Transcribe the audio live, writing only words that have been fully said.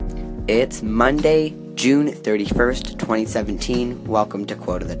It's Monday, June 31st, 2017. Welcome to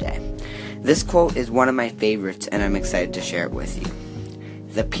Quote of the Day. This quote is one of my favorites, and I'm excited to share it with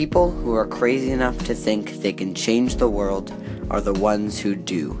you. The people who are crazy enough to think they can change the world are the ones who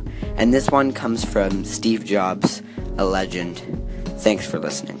do. And this one comes from Steve Jobs, a legend. Thanks for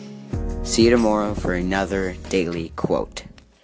listening. See you tomorrow for another daily quote.